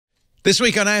This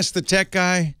week on Ask the Tech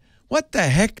Guy, what the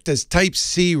heck does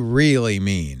Type-C really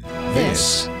mean?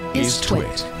 This is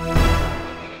Twit.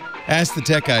 Ask the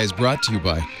Tech Guy is brought to you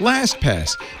by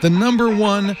LastPass, the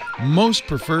 #1 most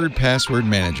preferred password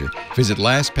manager. Visit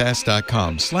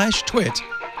lastpass.com/twit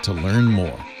to learn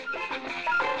more.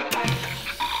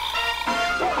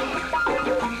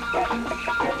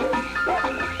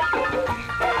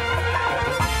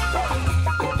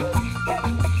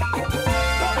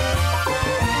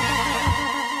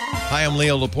 Hi, I'm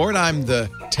Leo Laporte. I'm the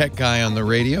tech guy on the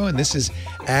radio, and this is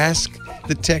Ask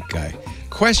the Tech Guy.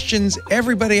 Questions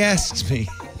everybody asks me.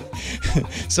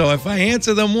 So if I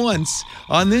answer them once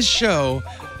on this show,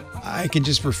 I can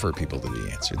just refer people to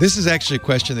the answer. This is actually a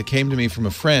question that came to me from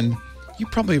a friend. You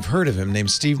probably have heard of him, named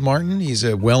Steve Martin. He's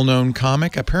a well-known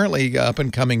comic, apparently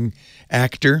up-and-coming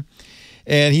actor.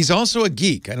 And he's also a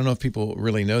geek. I don't know if people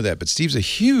really know that, but Steve's a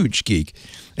huge geek.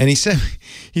 And he sent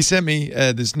me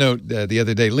this note the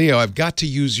other day. Leo, I've got to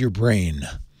use your brain.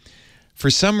 For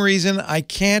some reason, I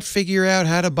can't figure out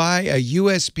how to buy a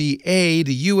USB-A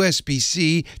to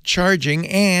USB-C charging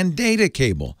and data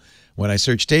cable. When I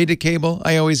search data cable,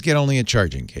 I always get only a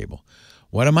charging cable.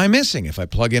 What am I missing? If I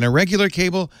plug in a regular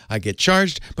cable, I get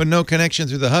charged, but no connection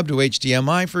through the hub to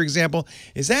HDMI, for example.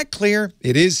 Is that clear?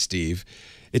 It is, Steve.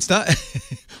 It's not.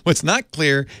 What's not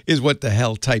clear is what the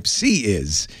hell Type-C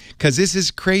is, because this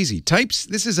is crazy.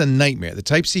 This is a nightmare. The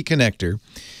Type-C connector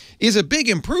is a big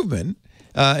improvement.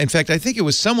 In fact, I think it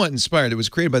was somewhat inspired. It was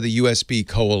created by the USB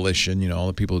Coalition, you know, all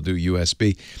the people who do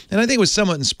USB. And I think it was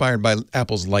somewhat inspired by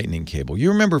Apple's Lightning cable. You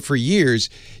remember for years,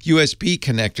 USB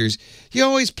connectors, you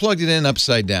always plugged it in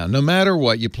upside down. No matter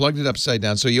what, you plugged it upside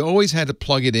down. So you always had to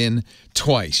plug it in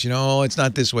twice. You know, it's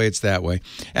not this way, it's that way.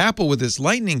 Apple, with this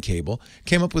Lightning cable,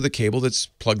 came up with a cable that's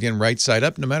plugged in right side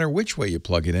up, no matter which way you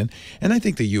plug it in. And I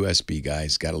think the USB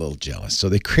guys got a little jealous. So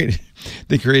they created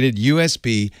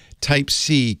USB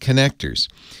Type-C connectors.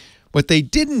 What they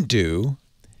didn't do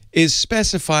is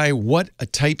specify what a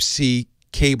Type-C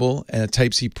cable and a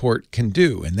Type-C port can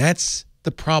do, and that's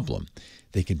the problem.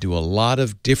 They can do a lot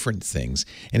of different things,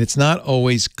 and it's not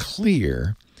always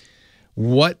clear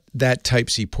what that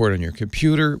Type-C port on your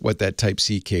computer, what that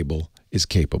Type-C cable is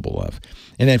capable of.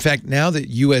 And in fact, now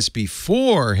that USB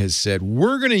 4 has said,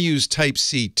 we're going to use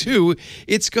Type-C too,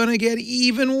 it's going to get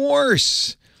even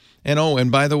worse. And oh,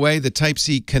 and by the way, the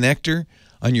Type-C connector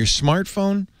on your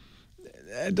smartphone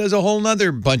does a whole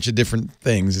nother bunch of different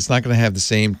things. It's not going to have the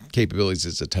same capabilities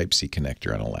as a Type-C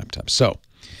connector on a laptop. So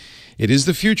it is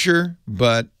the future,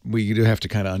 but we do have to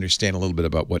kind of understand a little bit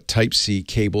about what Type-C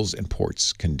cables and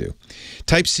ports can do.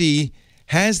 Type-C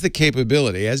has the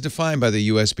capability, as defined by the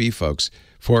USB folks,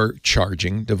 for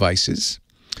charging devices.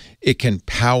 It can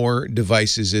power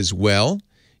devices as well.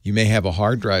 You may have a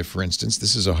hard drive, for instance.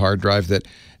 This is a hard drive that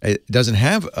it doesn't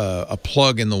have a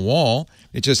plug in the wall.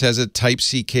 It just has a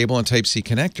Type-C cable and Type-C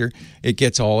connector. It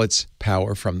gets all its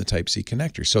power from the Type-C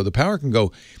connector. So the power can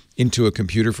go into a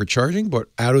computer for charging, but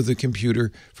out of the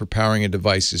computer for powering a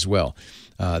device as well.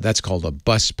 That's called a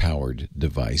bus-powered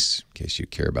device, in case you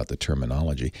care about the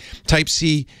terminology.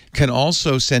 Type-C can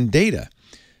also send data.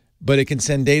 But it can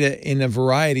send data in a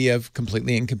variety of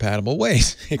completely incompatible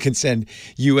ways. It can send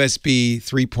USB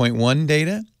 3.1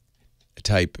 data,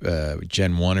 type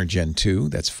Gen 1 or Gen 2.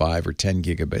 That's 5 or 10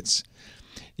 gigabytes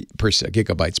per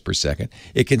second.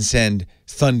 It can send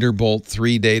Thunderbolt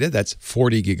 3 data. That's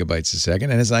 40 gigabytes a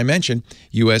second. And as I mentioned,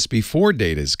 USB 4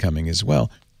 data is coming as well.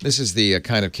 This is the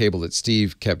kind of cable that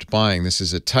Steve kept buying. This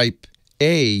is a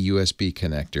Type-A USB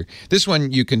connector. This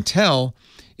one, you can tell,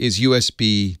 is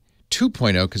USB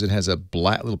 2.0 because it has a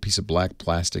little piece of black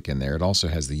plastic in there. It also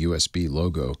has the USB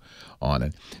logo on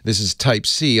it. This is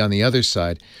Type-C on the other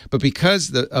side. But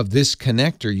because of this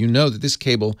connector, you know that this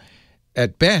cable,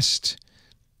 at best,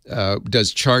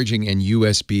 does charging and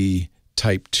USB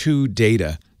Type 2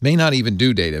 data. May not even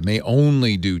do data, may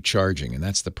only do charging, and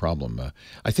that's the problem.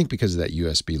 I think because of that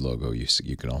USB logo,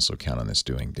 you can also count on this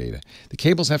doing data. The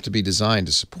cables have to be designed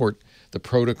to support the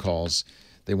protocols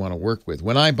they want to work with.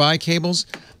 When I buy cables,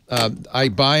 I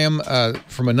buy them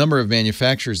from a number of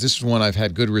manufacturers. This is one I've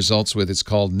had good results with. It's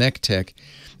called NecTech.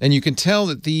 And you can tell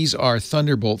that these are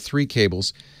Thunderbolt 3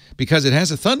 cables because it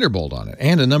has a Thunderbolt on it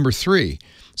and a number 3.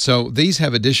 So these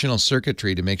have additional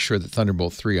circuitry to make sure that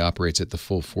Thunderbolt 3 operates at the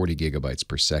full 40 gigabytes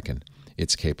per second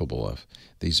it's capable of.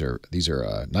 These are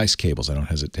nice cables. I don't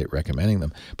hesitate recommending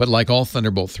them. But like all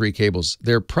Thunderbolt 3 cables,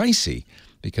 they're pricey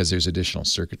because there's additional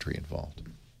circuitry involved.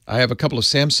 I have a couple of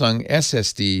Samsung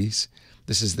SSDs.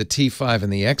 This is the T5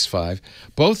 and the X5.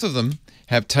 Both of them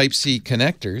have Type-C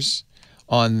connectors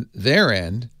on their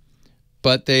end,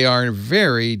 but they are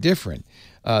very different.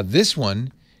 This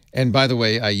one And by the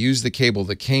way, I used the cable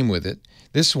that came with it.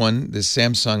 This one, this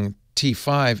Samsung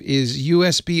T5, is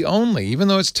USB only. Even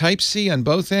though it's Type-C on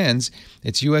both ends,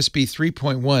 it's USB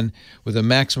 3.1 with a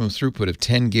maximum throughput of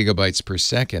 10 gigabytes per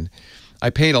second. I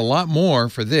paid a lot more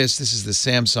for this. This is the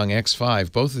Samsung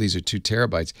X5. Both of these are 2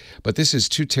 terabytes, but this is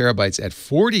 2 terabytes at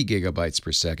 40 gigabytes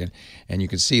per second. And you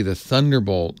can see the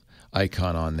Thunderbolt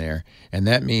icon on there. And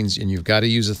that means, and you've got to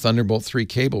use a Thunderbolt 3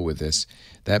 cable with this.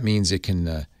 That means it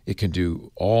can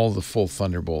do all the full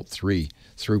Thunderbolt 3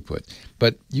 throughput.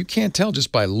 But you can't tell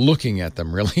just by looking at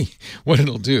them really what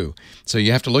it'll do. So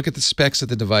you have to look at the specs of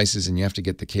the devices and you have to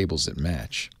get the cables that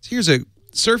match. So here's a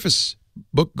Surface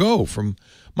Book Go from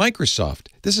Microsoft.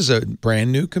 This is a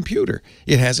brand new computer.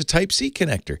 It has a Type-C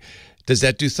connector. Does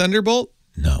that do Thunderbolt?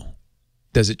 No.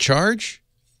 Does it charge?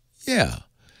 Yeah.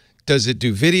 Does it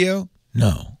do video?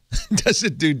 No. Does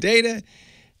it do data?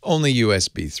 Only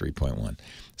USB 3.1.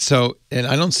 So, and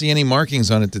I don't see any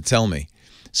markings on it to tell me.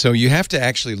 So you have to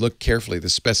actually look carefully at the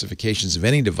specifications of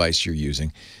any device you're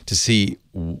using to see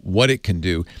what it can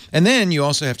do. And then you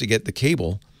also have to get the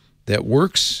cable that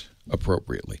works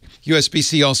appropriately.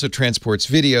 USB-C also transports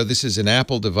video. This is an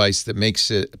Apple device that makes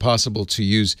it possible to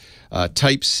use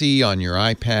Type-C on your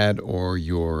iPad or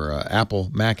your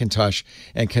Apple Macintosh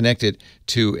and connect it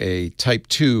to a Type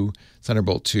 2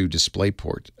 Thunderbolt 2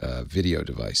 DisplayPort video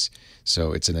device.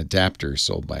 So it's an adapter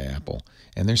sold by Apple.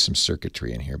 And there's some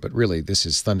circuitry in here, but really this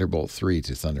is Thunderbolt 3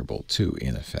 to Thunderbolt 2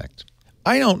 in effect.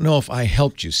 I don't know if I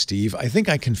helped you, Steve. I think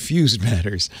I confused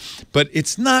matters, but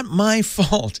it's not my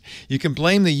fault. You can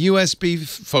blame the USB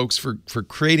folks for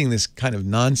creating this kind of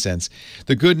nonsense.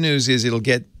 The good news is it'll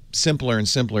get simpler and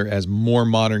simpler as more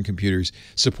modern computers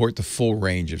support the full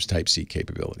range of Type-C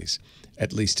capabilities,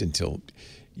 at least until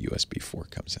USB 4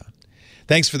 comes out.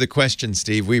 Thanks for the question,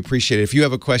 Steve. We appreciate it. If you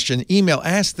have a question, email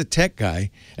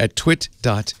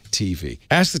askthetechguy@twit.tv.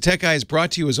 Ask the Tech Guy is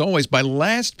brought to you, as always, by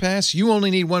LastPass. You only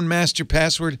need one master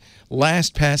password.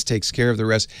 LastPass takes care of the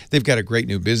rest. They've got a great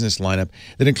new business lineup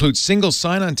that includes single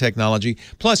sign-on technology,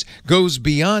 plus goes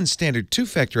beyond standard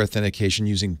two-factor authentication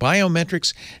using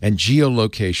biometrics and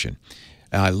geolocation.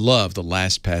 I love the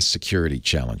LastPass Security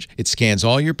Challenge. It scans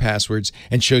all your passwords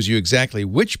and shows you exactly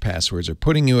which passwords are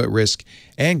putting you at risk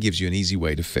and gives you an easy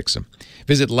way to fix them.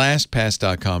 Visit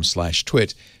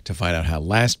LastPass.com/twit to find out how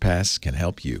LastPass can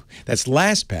help you. That's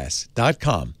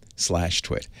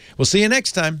LastPass.com/twit. We'll see you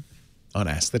next time on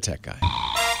Ask the Tech Guy.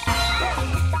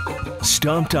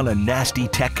 Stumped on a nasty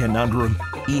tech conundrum?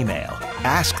 Email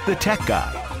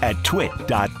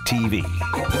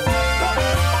askthetechguy@twit.tv.